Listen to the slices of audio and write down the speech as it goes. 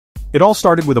It all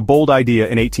started with a bold idea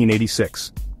in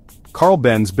 1886. Karl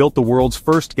Benz built the world's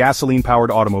first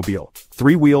gasoline-powered automobile,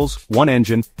 3 wheels, 1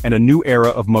 engine, and a new era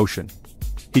of motion.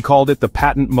 He called it the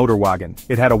Patent-Motorwagen.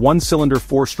 It had a 1-cylinder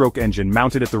 4-stroke engine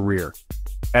mounted at the rear.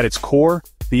 At its core,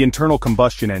 the internal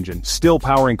combustion engine, still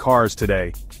powering cars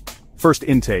today. First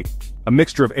intake, a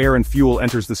mixture of air and fuel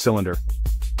enters the cylinder.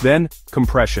 Then,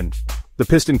 compression. The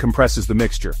piston compresses the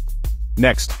mixture.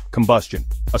 Next, combustion.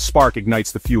 A spark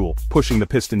ignites the fuel, pushing the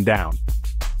piston down.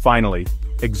 Finally,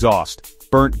 exhaust.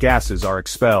 Burnt gases are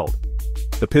expelled.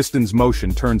 The piston's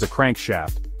motion turns a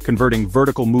crankshaft, converting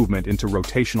vertical movement into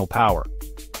rotational power.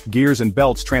 Gears and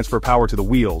belts transfer power to the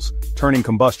wheels, turning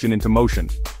combustion into motion.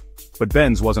 But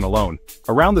Benz wasn't alone.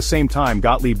 Around the same time,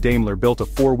 Gottlieb Daimler built a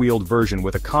 4-wheeled version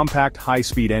with a compact,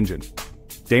 high-speed engine.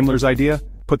 Daimler's idea?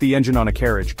 Put the engine on a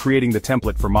carriage, creating the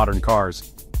template for modern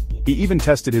cars. He even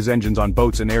tested his engines on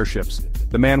boats and airships.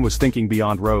 The man was thinking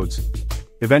beyond roads.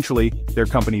 Eventually, their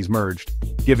companies merged,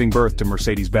 giving birth to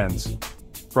Mercedes-Benz.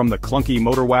 From the clunky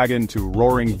motor wagon to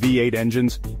roaring V8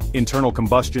 engines, internal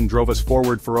combustion drove us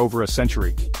forward for over a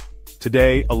century.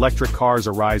 Today, electric cars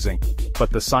are rising,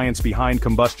 but the science behind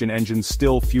combustion engines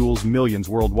still fuels millions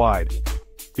worldwide.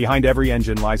 Behind every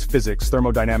engine lies physics,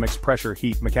 thermodynamics, pressure,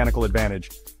 heat, mechanical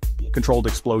advantage. Controlled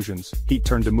explosions, heat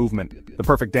turned to movement, the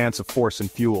perfect dance of force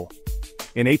and fuel.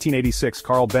 In 1886,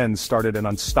 Karl Benz started an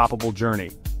unstoppable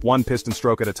journey, 1 piston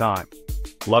stroke at a time.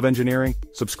 Love engineering?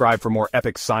 Subscribe for more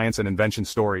epic science and invention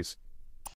stories.